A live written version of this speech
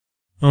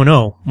Oh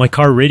no, my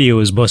car radio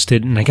is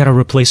busted and I gotta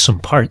replace some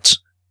parts.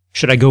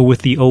 Should I go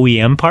with the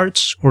OEM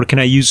parts, or can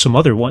I use some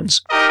other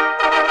ones?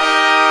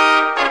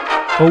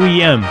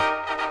 OEM.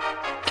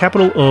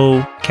 Capital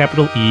O,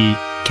 capital E,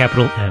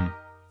 capital M.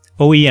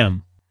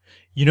 OEM.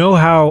 You know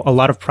how a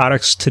lot of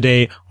products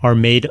today are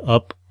made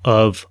up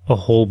of a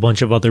whole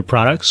bunch of other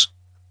products?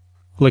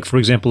 Like, for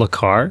example, a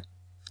car.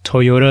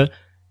 Toyota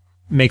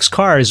makes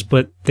cars,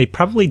 but they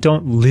probably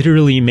don't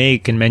literally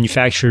make and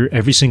manufacture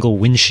every single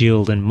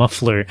windshield and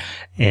muffler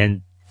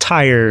and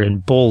tire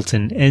and bolt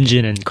and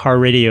engine and car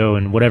radio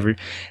and whatever.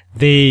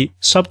 They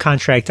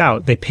subcontract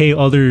out. They pay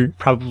other,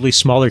 probably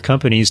smaller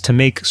companies to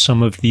make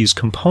some of these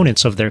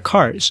components of their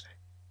cars.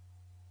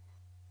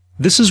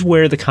 This is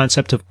where the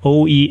concept of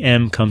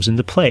OEM comes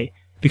into play,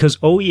 because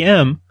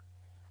OEM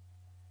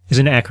is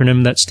an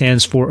acronym that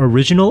stands for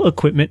Original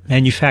Equipment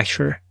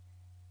Manufacturer.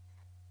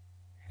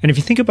 And if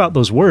you think about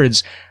those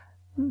words,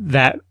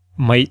 that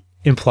might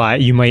imply,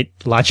 you might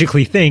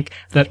logically think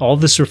that all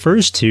this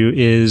refers to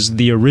is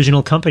the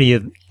original company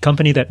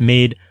that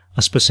made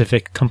a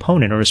specific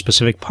component or a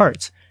specific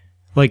part.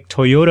 Like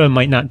Toyota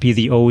might not be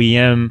the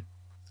OEM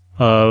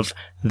of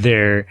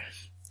their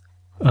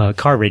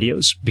car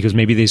radios, because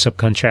maybe they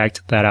subcontract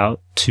that out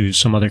to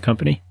some other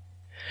company.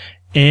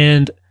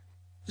 And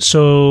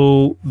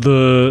so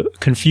the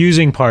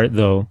confusing part,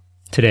 though,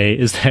 today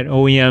is that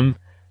OEM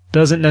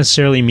doesn't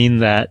necessarily mean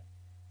that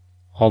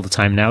all the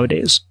time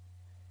nowadays.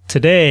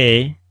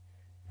 Today,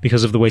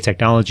 because of the way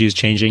technology is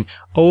changing,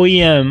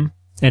 OEM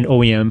and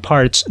OEM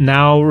parts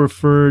now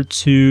refer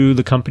to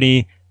the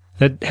company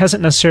that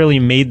hasn't necessarily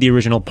made the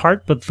original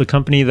part, but the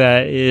company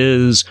that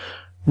is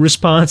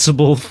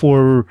responsible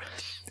for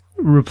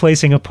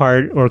replacing a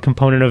part or a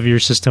component of your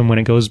system when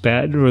it goes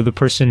bad, or the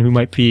person who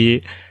might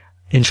be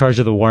in charge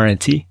of the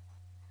warranty.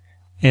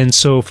 And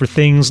so for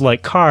things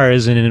like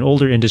cars and in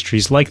older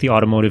industries like the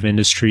automotive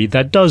industry,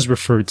 that does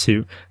refer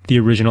to the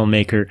original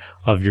maker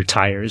of your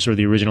tires or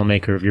the original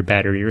maker of your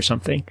battery or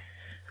something.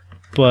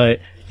 But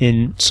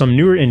in some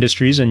newer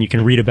industries, and you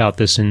can read about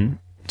this in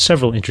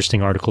several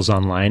interesting articles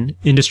online,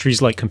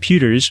 industries like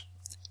computers,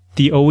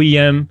 the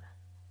OEM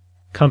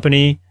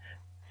company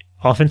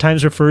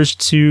oftentimes refers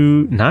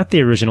to not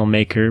the original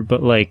maker,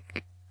 but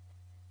like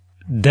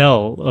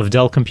Dell, of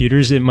Dell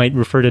Computers. It might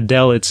refer to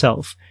Dell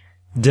itself.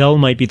 Dell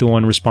might be the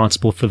one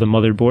responsible for the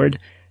motherboard,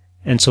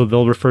 and so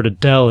they'll refer to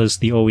Dell as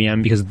the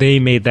OEM because they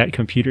made that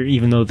computer,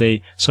 even though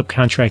they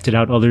subcontracted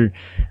out other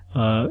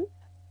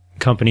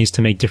companies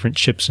to make different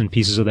chips and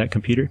pieces of that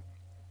computer.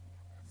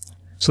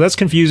 So that's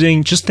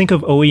confusing. Just think of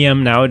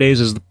OEM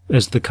nowadays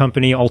as the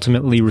company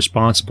ultimately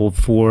responsible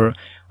for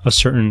a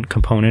certain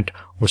component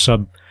or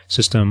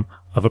subsystem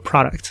of a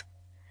product.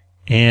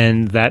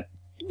 And that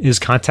is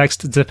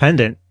context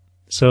dependent.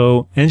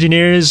 So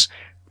engineers,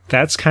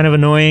 that's kind of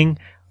annoying.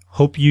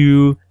 Hope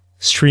you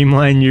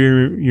streamline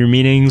your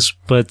meanings,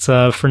 but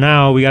for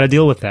now, we got to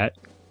deal with that.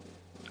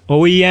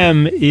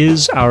 OEM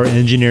is our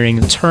engineering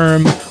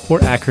term or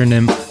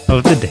acronym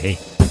of the day.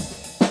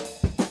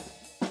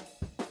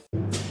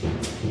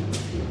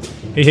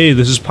 Hey,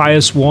 this is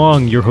Pius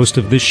Wong, your host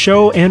of this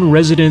show and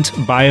resident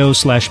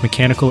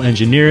bio/mechanical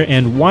engineer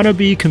and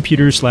wannabe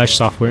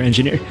computer/software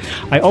engineer.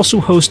 I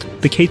also host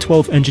the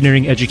K-12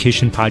 Engineering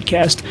Education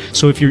Podcast,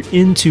 so if you're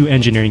into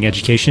engineering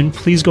education,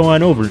 please go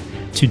on over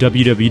to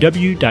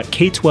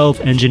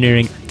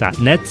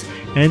www.k12engineering.net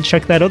and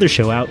check that other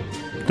show out.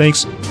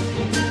 Thanks.